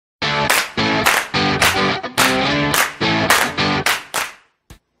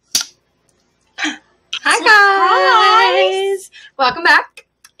Welcome back.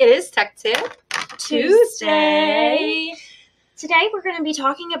 It is Tech Tip Tuesday. Today we're going to be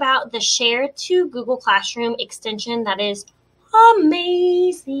talking about the Share to Google Classroom extension that is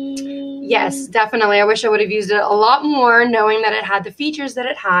amazing. Yes, definitely. I wish I would have used it a lot more knowing that it had the features that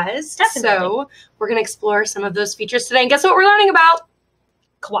it has. Definitely. So we're going to explore some of those features today. And guess what we're learning about?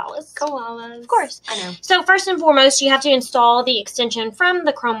 Koalas. Koalas. Of course. I know. So first and foremost, you have to install the extension from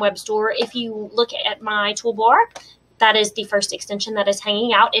the Chrome Web Store. If you look at my toolbar, that is the first extension that is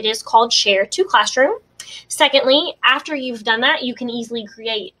hanging out. It is called Share to Classroom. Secondly, after you've done that, you can easily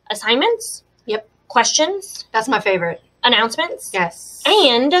create assignments. Yep. Questions. That's my favorite. Announcements. Yes.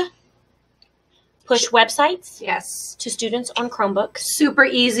 And push websites. Yes. To students on Chromebooks. Super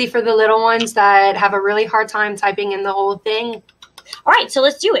easy for the little ones that have a really hard time typing in the whole thing. All right, so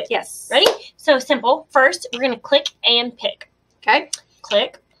let's do it. Yes. Ready? So simple. First, we're going to click and pick. Okay.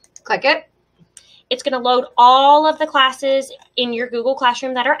 Click. Click it. It's going to load all of the classes in your Google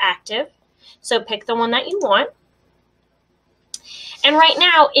Classroom that are active. So pick the one that you want. And right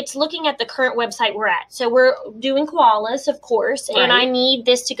now, it's looking at the current website we're at. So we're doing koalas, of course, Right. and I need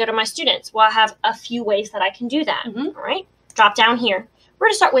this to go to my students. Well, I have a few ways that I can do that. Mhm. All right. Drop down here. We're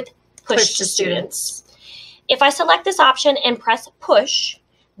going to start with push to students. If I select this option and press push,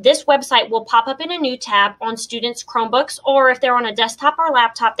 this website will pop up in a new tab on students' Chromebooks, or if they're on a desktop or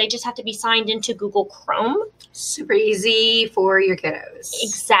laptop, they just have to be signed into Google Chrome. Super easy for your kiddos.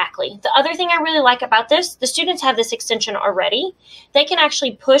 Exactly. The other thing I really like about this, the students have this extension already. They can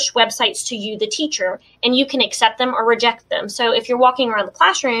actually push websites to you, the teacher, and you can accept them or reject them. So if you're walking around the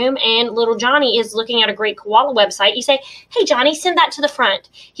classroom and little Johnny is looking at a great koala website, you say, hey, Johnny, send that to the front.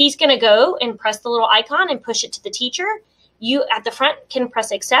 He's going to go and press the little icon and push it to the teacher. You at the front can press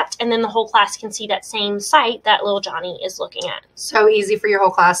accept, and then the whole class can see that same site that little Johnny is looking at. So easy for your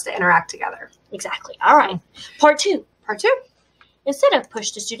whole class to interact together. Exactly. All right. Part two. Part two. Instead of push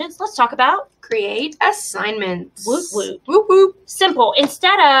to students, let's talk about Create assignments. Whoop, whoop. Whoop, whoop. simple.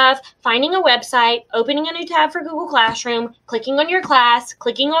 Instead of finding a website, opening a new tab for Google Classroom, clicking on your class,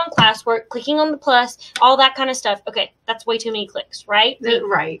 clicking on classwork, clicking on the plus, all that kind of stuff. Okay, that's way too many clicks, right?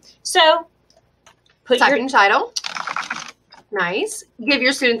 Right. So put Type your in title. Nice. Give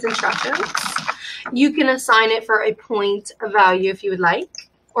your students instructions. You can assign it for a point of value if you would like,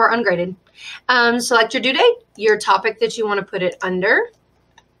 or ungraded. Select your due date, your topic that you want to put it under,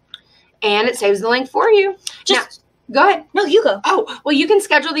 and it saves the link for you. just Now, go ahead. no, you go. Oh, well, you can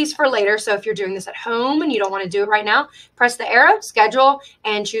schedule these for later. So if you're doing this at home and you don't want to do it right now, press the arrow, schedule,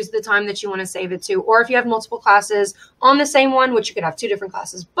 and choose the time that you want to save it to. Or if you have multiple classes on the same one, which you could have two different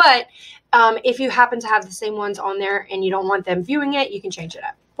classes, but if you happen to have the same ones on there and you don't want them viewing it, you can change it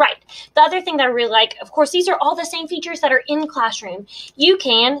up. Right. The other thing that I really like, of course, these are all the same features that are in Classroom. You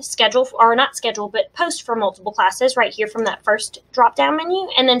can schedule, or not schedule, but post for multiple classes right here from that first drop-down menu.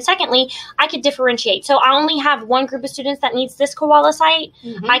 And then secondly, I could differentiate. So I only have one group of students that needs this koala site.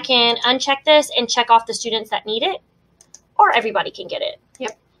 Mhm. I can uncheck this and check off the students that need it, or everybody can get it.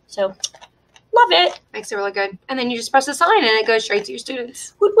 Yep. So love it. Makes it really good. And then you just press assign and it goes straight to your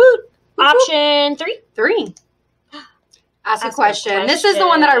students. Woot woot. Option 3. 3. Ask a Ask a question. This is the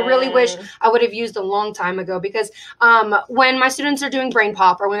one that I really wish question. I would have used a long time ago, because when my students are doing brain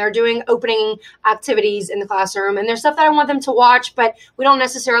pop or when they're doing opening activities in the classroom, and there's stuff that I want them to watch, but we don't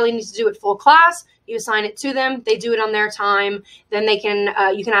necessarily need to do it full class. You assign it to them. They do it on their time. Then they can,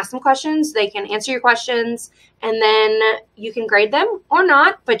 you can ask them questions. They can answer your questions, and then you can grade them or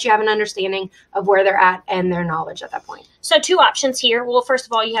not, but you have an understanding of where they're at and their knowledge at that point. So 2 options here. Well, first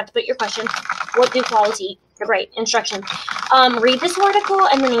of all, you have to put your question. What do koalas eat? Great. Instruction. Read this article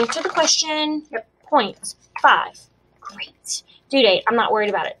and then answer the question. Yep. Points. 5. Great. Due date. I'm not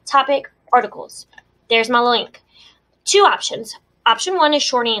worried about it. Topic. Articles. There's my link. 2 options. Option 1 is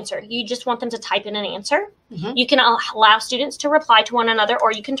short answer. You just want them to type in an answer. Mhm. You can allow students to reply to one another,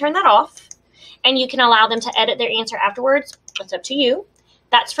 or you can turn that off. And you can allow them to edit their answer afterwards. It's up to you.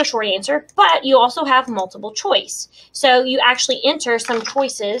 That's for short answer, but you also have multiple choice. So you actually enter some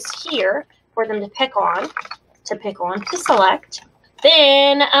choices here for them to pick on, to select.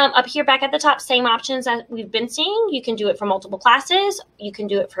 Then up here back at the top, same options that we've been seeing. You can do it for multiple classes. You can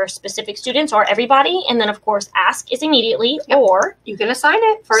do it for specific students or everybody. And then, of course, ask is immediately. Yep. Or You can assign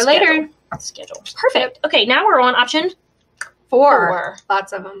it for schedule. later. Schedule. Perfect. Okay, now we're on option 4.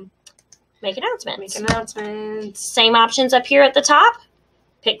 Lots of them. Make announcements. Make announcements. Same options up here at the top.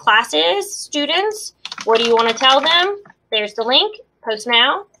 Pick classes, students. What do you want to tell them? There's the link. Post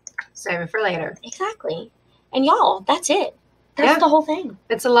now. Save it for later. Exactly. And y'all, that's it. That's Yeah. the whole thing.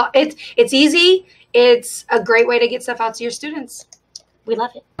 It's a lot. It's easy. It's a great way to get stuff out to your students. We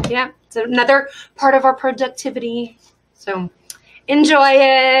love it. Yeah. It's another part of our productivity. So Enjoy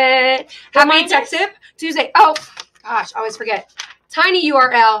it. Happy Remind Tech us. Tip Tuesday. Oh, gosh, I always forget.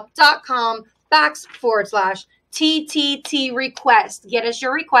 tinyurl.com/TTT request. Get us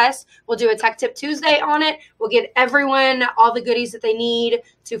your request. We'll do a Tech Tip Tuesday on it. We'll get everyone all the goodies that they need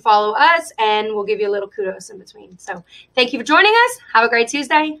to follow us, and we'll give you a little kudos in between. So thank you for joining us. Have a great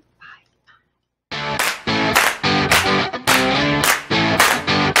Tuesday.